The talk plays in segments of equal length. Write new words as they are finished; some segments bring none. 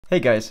Hey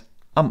guys,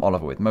 I'm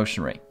Oliver with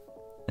Motion Ray,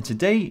 and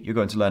today you're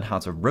going to learn how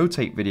to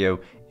rotate video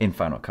in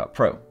Final Cut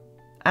Pro.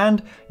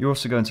 And you're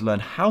also going to learn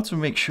how to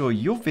make sure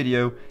your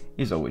video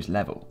is always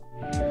level.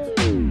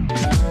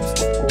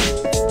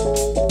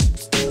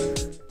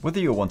 Whether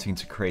you're wanting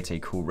to create a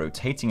cool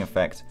rotating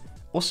effect,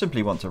 or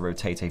simply want to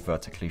rotate a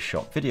vertically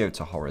shot video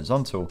to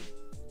horizontal,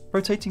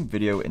 rotating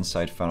video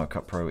inside Final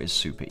Cut Pro is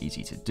super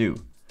easy to do.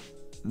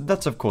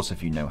 That's of course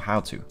if you know how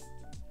to.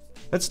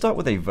 Let's start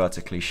with a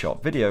vertically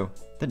shot video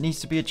that needs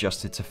to be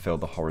adjusted to fill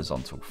the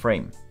horizontal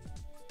frame.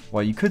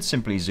 While you could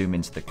simply zoom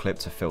into the clip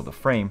to fill the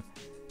frame,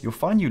 you'll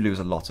find you lose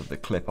a lot of the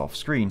clip off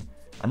screen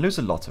and lose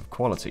a lot of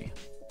quality.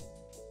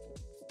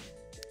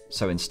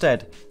 So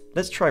instead,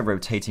 let's try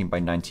rotating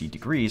by 90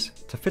 degrees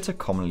to fit a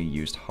commonly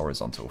used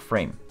horizontal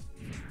frame.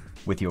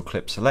 With your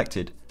clip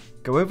selected,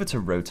 go over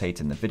to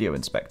Rotate in the Video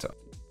Inspector.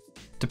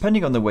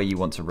 Depending on the way you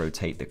want to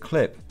rotate the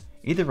clip,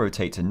 either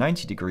rotate to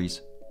 90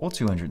 degrees or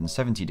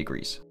 270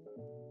 degrees.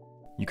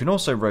 You can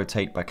also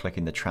rotate by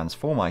clicking the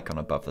transform icon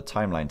above the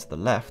timeline to the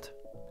left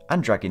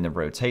and dragging the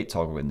rotate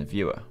toggle in the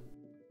viewer.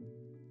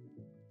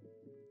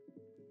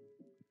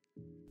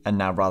 And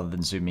now, rather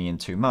than zooming in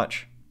too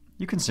much,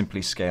 you can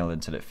simply scale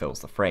until it fills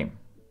the frame.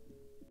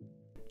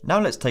 Now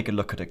let's take a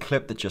look at a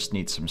clip that just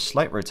needs some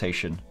slight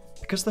rotation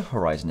because the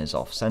horizon is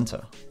off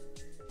center.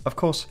 Of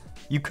course,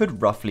 you could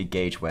roughly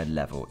gauge where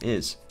level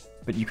is,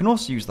 but you can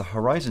also use the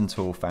horizon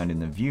tool found in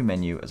the view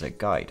menu as a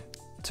guide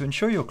to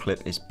ensure your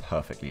clip is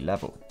perfectly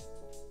level.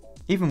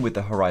 Even with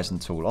the horizon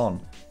tool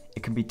on,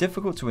 it can be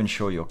difficult to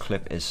ensure your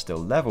clip is still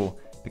level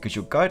because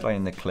your guideline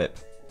in the clip,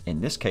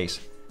 in this case,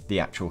 the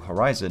actual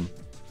horizon,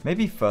 may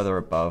be further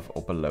above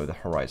or below the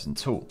horizon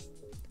tool.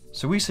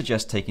 So we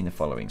suggest taking the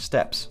following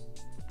steps.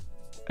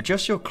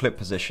 Adjust your clip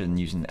position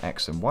using the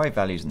X and Y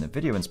values in the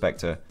video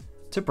inspector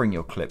to bring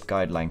your clip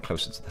guideline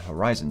closer to the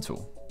horizon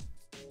tool.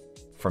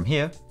 From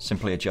here,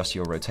 simply adjust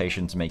your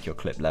rotation to make your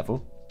clip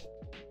level.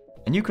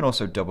 And you can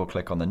also double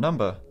click on the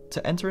number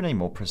to enter in a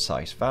more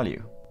precise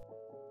value.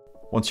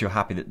 Once you're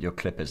happy that your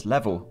clip is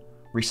level,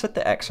 reset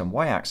the X and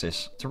Y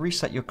axis to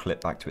reset your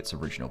clip back to its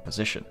original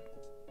position.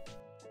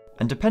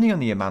 And depending on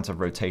the amount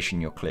of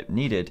rotation your clip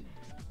needed,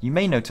 you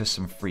may notice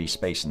some free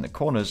space in the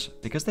corners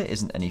because there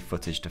isn't any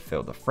footage to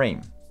fill the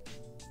frame.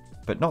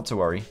 But not to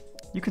worry,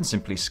 you can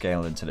simply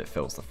scale until it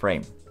fills the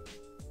frame.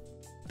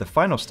 The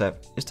final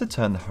step is to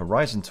turn the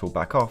horizon tool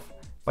back off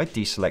by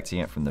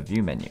deselecting it from the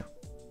view menu.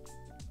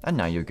 And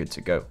now you're good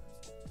to go.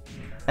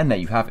 And there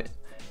you have it.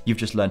 You've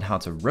just learned how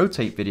to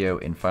rotate video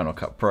in Final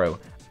Cut Pro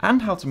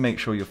and how to make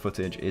sure your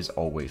footage is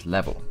always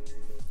level.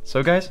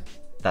 So guys,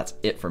 that's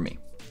it from me.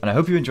 And I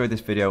hope you enjoyed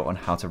this video on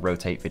how to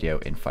rotate video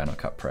in Final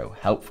Cut Pro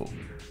helpful.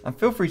 And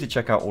feel free to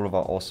check out all of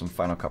our awesome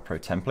Final Cut Pro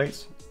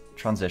templates,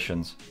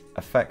 transitions,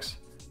 effects,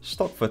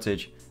 stock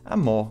footage,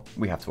 and more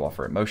we have to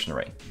offer at Motion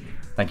Ray.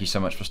 Thank you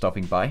so much for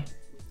stopping by,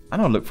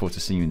 and I'll look forward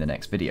to seeing you in the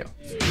next video.